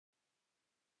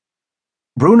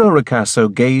Bruno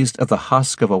Ricasso gazed at the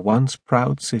husk of a once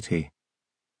proud city.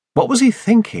 What was he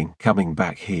thinking, coming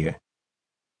back here?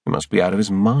 He must be out of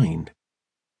his mind.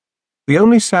 The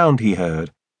only sound he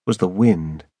heard was the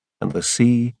wind and the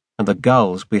sea and the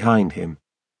gulls behind him,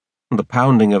 and the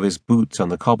pounding of his boots on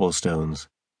the cobblestones.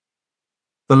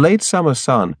 The late summer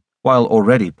sun, while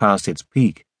already past its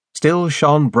peak, still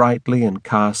shone brightly and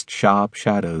cast sharp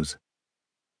shadows.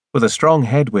 With a strong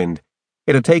headwind,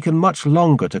 it had taken much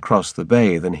longer to cross the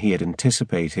bay than he had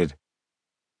anticipated,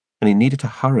 and he needed to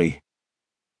hurry.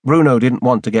 Bruno didn't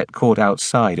want to get caught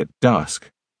outside at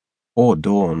dusk, or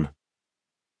dawn.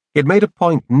 He had made a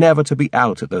point never to be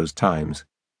out at those times,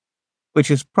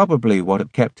 which is probably what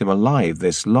had kept him alive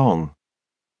this long.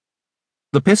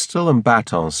 The pistol and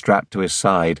baton strapped to his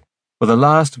side were the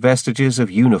last vestiges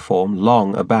of uniform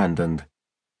long abandoned.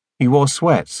 He wore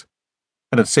sweats,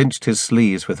 and had cinched his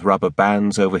sleeves with rubber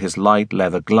bands over his light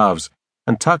leather gloves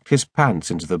and tucked his pants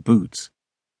into the boots.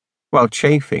 While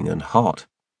chafing and hot,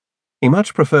 he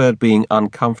much preferred being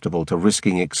uncomfortable to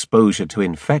risking exposure to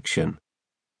infection.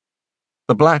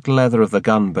 The black leather of the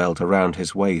gun belt around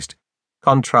his waist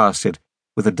contrasted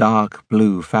with the dark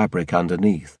blue fabric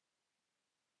underneath.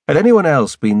 Had anyone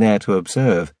else been there to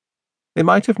observe, they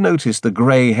might have noticed the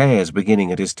grey hairs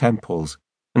beginning at his temples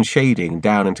and shading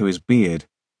down into his beard,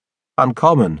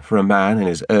 uncommon for a man in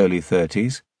his early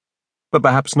 30s, but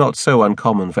perhaps not so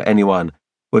uncommon for anyone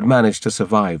who had managed to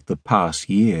survive the past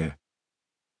year.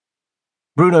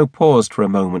 Bruno paused for a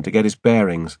moment to get his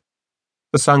bearings,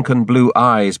 the sunken blue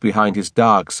eyes behind his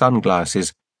dark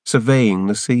sunglasses surveying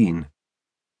the scene.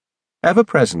 Ever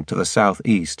present to the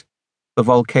southeast, the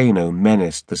volcano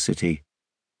menaced the city,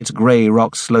 its grey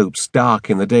rock slopes dark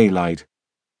in the daylight.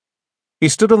 He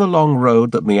stood on the long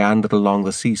road that meandered along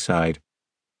the seaside,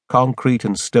 concrete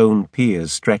and stone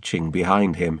piers stretching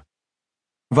behind him.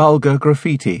 Vulgar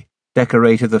graffiti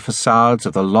decorated the facades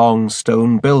of the long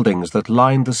stone buildings that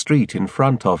lined the street in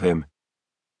front of him.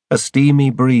 A steamy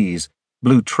breeze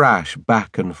blew trash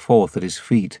back and forth at his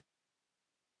feet.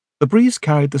 The breeze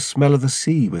carried the smell of the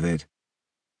sea with it,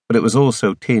 but it was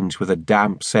also tinged with a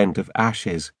damp scent of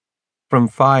ashes, from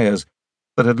fires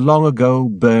that had long ago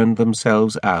burned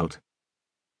themselves out.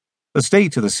 The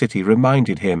state of the city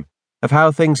reminded him of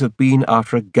how things had been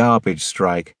after a garbage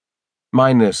strike,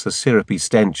 minus the syrupy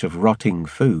stench of rotting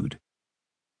food.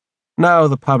 Now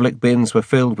the public bins were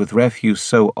filled with refuse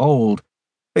so old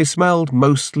they smelled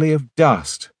mostly of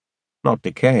dust, not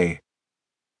decay.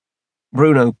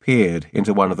 Bruno peered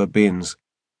into one of the bins.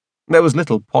 There was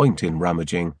little point in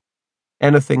rummaging.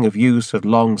 Anything of use had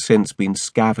long since been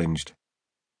scavenged.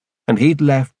 And he'd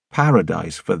left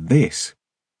paradise for this.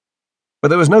 But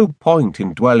there was no point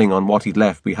in dwelling on what he'd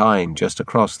left behind just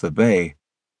across the bay.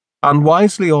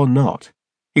 Unwisely or not,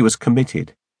 he was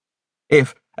committed.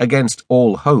 If, against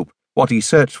all hope, what he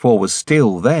searched for was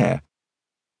still there,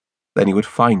 then he would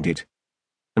find it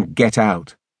and get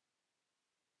out.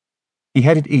 He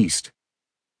headed east.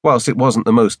 Whilst it wasn't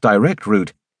the most direct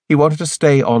route, he wanted to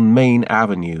stay on main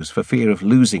avenues for fear of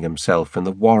losing himself in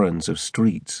the warrens of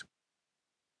streets.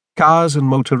 Cars and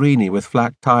motorini with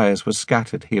flat tires were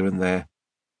scattered here and there.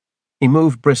 He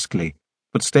moved briskly,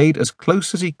 but stayed as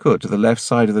close as he could to the left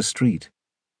side of the street.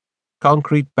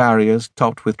 Concrete barriers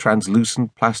topped with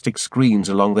translucent plastic screens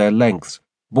along their lengths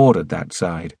bordered that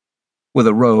side, with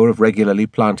a row of regularly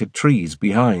planted trees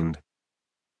behind.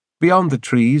 Beyond the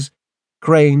trees,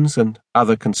 cranes and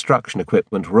other construction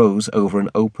equipment rose over an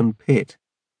open pit.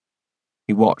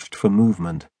 He watched for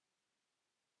movement.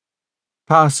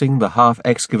 Passing the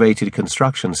half-excavated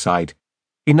construction site,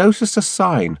 he noticed a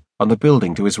sign on the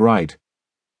building to his right.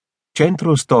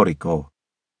 Centro Storico.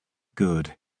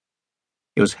 Good.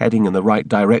 He was heading in the right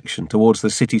direction towards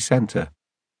the city centre.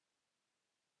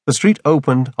 The street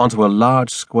opened onto a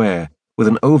large square with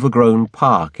an overgrown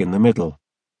park in the middle.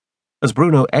 As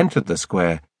Bruno entered the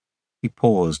square, he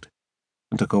paused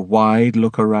and took a wide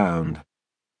look around.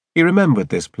 He remembered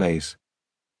this place.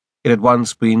 It had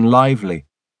once been lively,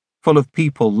 full of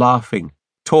people laughing,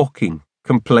 talking,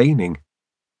 complaining.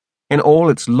 In all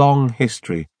its long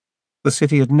history, the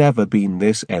city had never been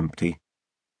this empty,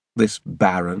 this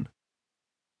barren.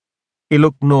 He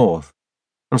looked north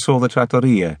and saw the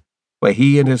trattoria, where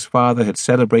he and his father had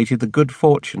celebrated the good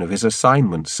fortune of his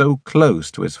assignment so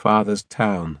close to his father's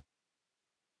town.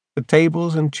 The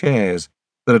tables and chairs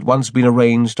that had once been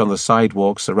arranged on the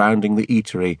sidewalk surrounding the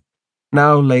eatery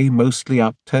now lay mostly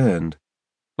upturned,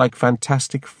 like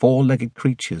fantastic four-legged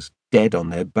creatures dead on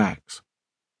their backs.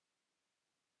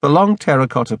 The long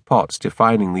terracotta pots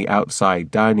defining the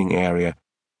outside dining area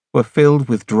were filled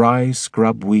with dry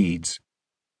scrub weeds.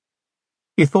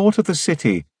 He thought of the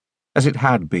city as it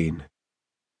had been,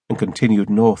 and continued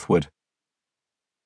northward.